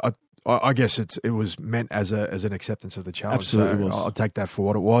yeah, I guess it was meant as an acceptance of the challenge. Absolutely, so I'll take that for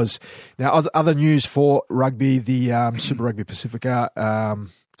what it was. Now, other news for rugby: the Super Rugby Pacifica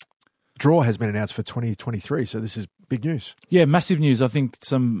draw has been announced for 2023. So this is big news. Yeah, massive news. I think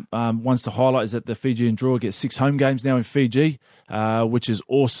some ones to highlight is that the Fijian draw gets 6 home games now in Fiji, which is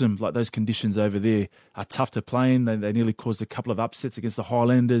awesome. Like, those conditions over there are tough to play in. They nearly caused a couple of upsets against the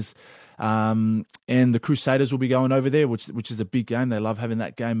Highlanders. And the Crusaders will be going over there, which is a big game. They love having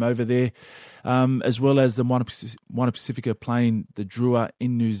that game over there. As well as the Moana Pacifica playing the Drua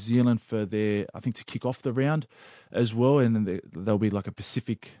in New Zealand for their, I think, to kick off the round as well. And then there'll be like a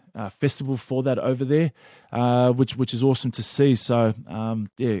Pacific festival for that over there, which is awesome to see. So,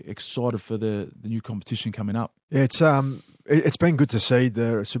 excited for the new competition coming up. Yeah, it's been good to see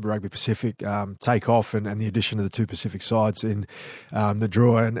the Super Rugby Pacific take off and the addition of the 2 Pacific sides in the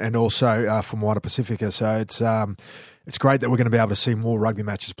draw and also from Moana Pacifica. So it's great that we're going to be able to see more rugby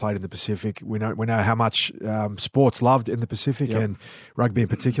matches played in the Pacific. We know how much sport's loved in the Pacific, yep, and rugby in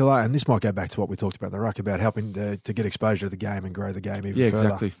particular. And this might go back to what we talked about in the ruck about helping to get exposure to the game and grow the game even further.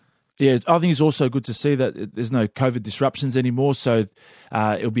 Exactly. Yeah, I think it's also good to see that there's no COVID disruptions anymore, so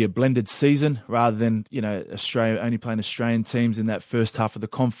it'll be a blended season rather than, Australia only playing Australian teams in that first half of the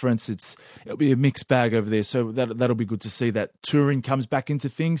conference. It'll be a mixed bag over there, so that'll be good to see that touring comes back into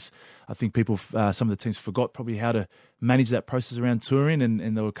things. I think some of the teams forgot probably how to manage that process around touring,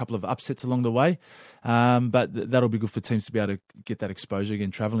 and there were a couple of upsets along the way. But that'll be good for teams to be able to get that exposure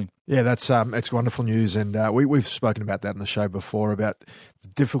again travelling. Yeah, that's it's wonderful news, and we've spoken about that in the show before about the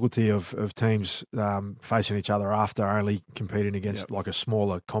difficulty of teams facing each other after only competing against like a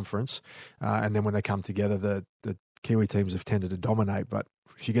smaller conference, and then when they come together, the Kiwi teams have tended to dominate. But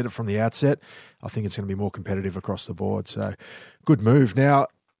if you get it from the outset, I think it's going to be more competitive across the board. So, good move. Now,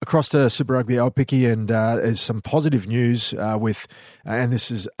 across to Super Rugby Aupiki, and there's some positive news with, and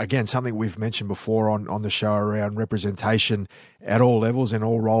this is, again, something we've mentioned before on the show around representation at all levels and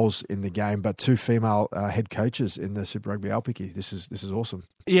all roles in the game, but 2 female head coaches in the Super Rugby Aupiki. This is awesome.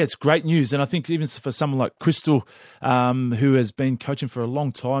 Yeah, it's great news. And I think even for someone like Crystal, who has been coaching for a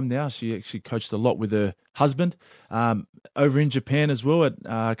long time now, she actually coached a lot with her husband over in Japan as well.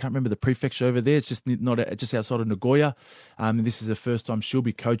 I can't remember the prefecture over there. It's just just outside of Nagoya. And this is the first time she'll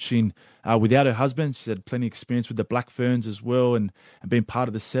be coaching without her husband. She's had plenty of experience with the Black Ferns as well and been part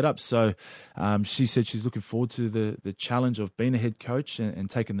of the setup. So she said she's looking forward to the challenge of being a head coach and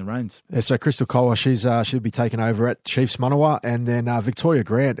taking the reins. Yeah, so Crystal Colwa, she'll be taking over at Chiefs Manawa, and then Victoria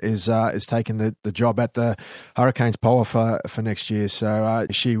Grant is taking the job at the Hurricanes Poa for next year. So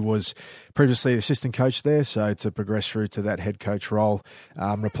she was previously assistant coach there, so to progress through to that head coach role,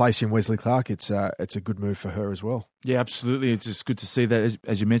 replacing Wesley Clark, it's a good move for her as well. Yeah, absolutely. It's just good to see that,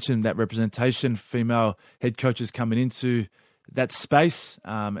 as you mentioned, that representation, female head coaches coming into that space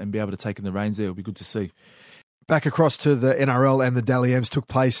and be able to take in the reins there. It'll be good to see. Back across to the NRL, and the Dally M's took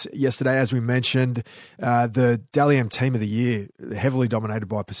place yesterday, as we mentioned. The Dally M Team of the Year, heavily dominated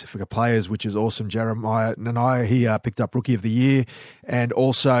by Pacifica players, which is awesome. Jeremiah Nanai, he picked up Rookie of the Year, and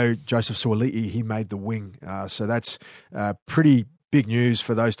also Joseph Suoli'i, he made the wing. So that's pretty big news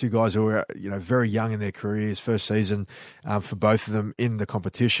for those 2 guys who are, very young in their careers, first season for both of them in the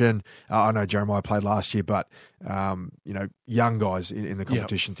competition. I know Jeremiah played last year, but, young guys in the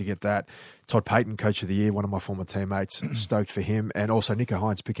competition to get that. Todd Payton, Coach of the Year, one of my former teammates, stoked for him. And also Nico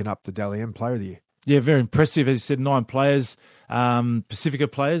Hines picking up the Dally M Player of the Year. Yeah, very impressive. As you said, 9 players, Pacifica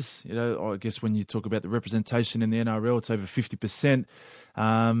players. You know, I guess when you talk about the representation in the NRL, it's over 50%.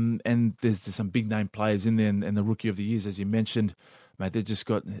 And there's some big name players in there, and the Rookie of the Years, as you mentioned, mate,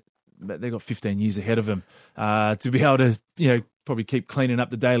 they've got 15 years ahead of them to be able to, probably keep cleaning up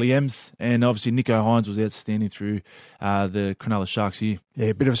the Daily M's. And obviously Nicho Hynes was outstanding through the Cronulla Sharks here. Yeah,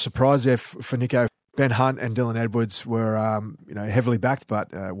 a bit of a surprise there for Nicho. Ben Hunt and Dylan Edwards were, heavily backed, but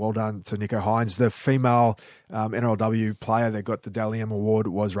well done to Nicho Hynes. The female NRLW player that got the Dally M award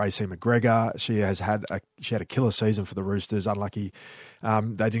was Racine McGregor. She had a killer season for the Roosters. Unlucky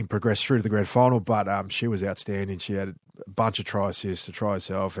they didn't progress through to the grand final, but she was outstanding. She had a bunch of try assists to try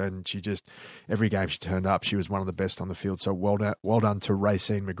herself, and she just every game she turned up, she was one of the best on the field. So well done to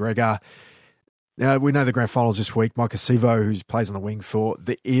Racine McGregor. Now we know the grand finals this week. Mike Acevo, who plays on the wing for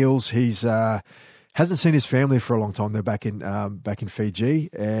the Eels, he's hasn't seen his family for a long time. They're back in Fiji,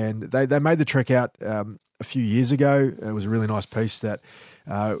 and they made the trek out a few years ago. It was a really nice piece that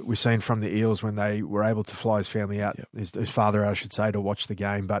we've seen from the Eels when they were able to fly his family out, his father out, I should say, to watch the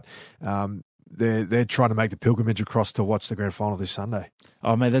game. But they're trying to make the pilgrimage across to watch the grand final this Sunday.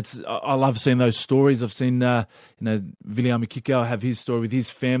 Oh man, I love seeing those stories. I've seen Viliami Kikau have his story with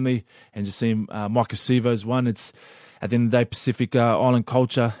his family, and just seeing Mike Acevo's one. It's at the end of the day, Pacific Island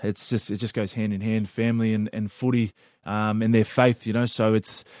culture. It just goes hand in hand, family and footy, and their faith. So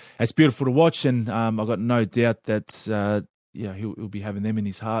it's beautiful to watch, and I've got no doubt that he'll be having them in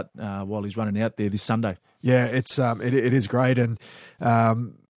his heart while he's running out there this Sunday. Yeah, it is great, and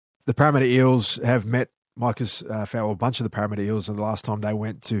the Parramatta Eels have met Micah's a bunch of the Parramatta Eels, and the last time they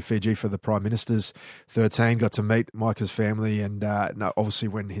went to Fiji for the Prime Minister's 13, got to meet Micah's family, and obviously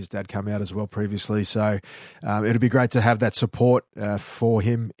when his dad came out as well previously. So it'll be great to have that support for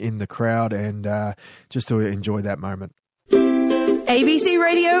him in the crowd, and just to enjoy that moment. ABC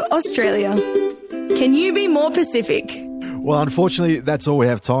Radio Australia. Can you be more Pacific? Well, unfortunately, that's all we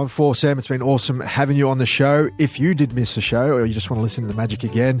have time for. Sam, it's been awesome having you on the show. If you did miss a show or you just want to listen to the magic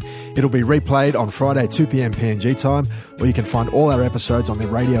again, it'll be replayed on Friday, 2 p.m. PNG time, or you can find all our episodes on the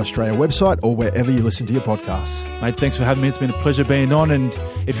Radio Australia website or wherever you listen to your podcasts. Mate, thanks for having me. It's been a pleasure being on. And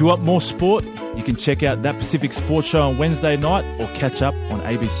if you want more sport, you can check out That Pacific Sports Show on Wednesday night or catch up on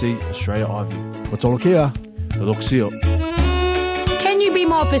ABC Australia iView. Watolokia. Toloksio. Can you be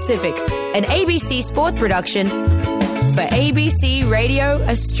more Pacific? An ABC Sport production for ABC Radio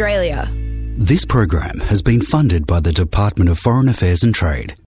Australia. This program has been funded by the Department of Foreign Affairs and Trade.